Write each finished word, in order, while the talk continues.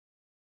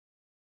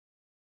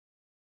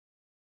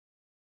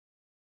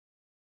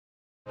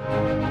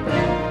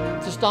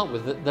To start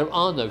with, there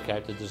are no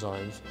character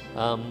designs.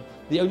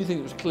 The only thing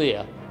that was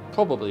clear,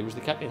 probably, was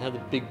the captain had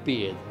a big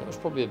beard. That was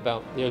probably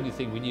about the only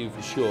thing we knew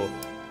for sure.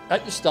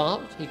 At the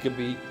start, he could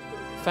be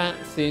fat,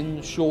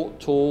 thin, short,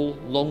 tall,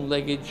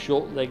 long-legged,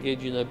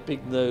 short-legged, you know,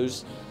 big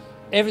nose.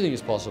 Everything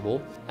is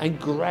possible, and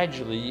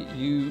gradually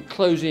you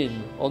close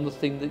in on the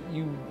thing that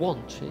you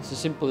want. It's as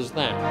simple as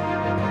that.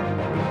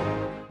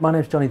 My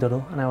name's Johnny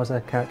Duddle, and I was a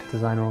character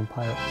designer on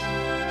Pirates.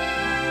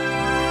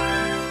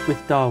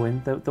 With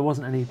Darwin, there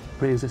wasn't any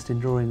pre-existing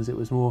drawings. It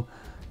was more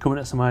coming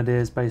at some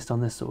ideas based on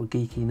this sort of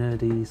geeky,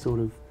 nerdy sort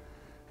of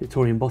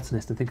Victorian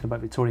botanist and thinking about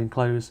Victorian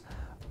clothes.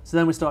 So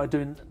then we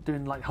started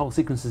doing like whole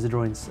sequences of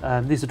drawings.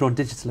 These are drawn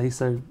digitally,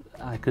 so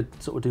I could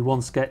sort of do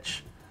one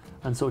sketch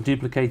and sort of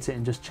duplicate it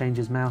and just change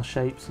his mouth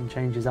shapes and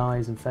change his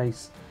eyes and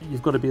face.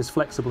 You've got to be as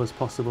flexible as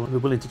possible and be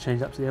willing to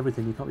change absolutely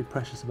everything. You can't be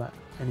precious about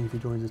any of your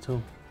drawings at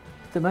all.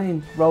 The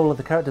main role of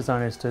the character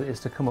designer is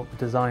to come up with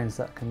designs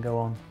that can go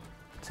on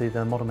to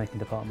the model making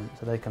department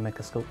so they can make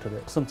a sculpt of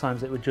it.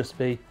 Sometimes it would just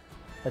be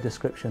a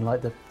description,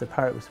 like the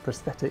parrot with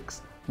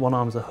prosthetics. One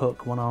arm's a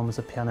hook, one arm's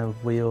a piano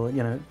wheel,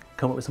 you know,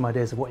 come up with some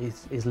ideas of what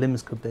his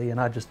limbs could be, and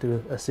I'd just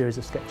do a series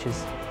of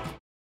sketches.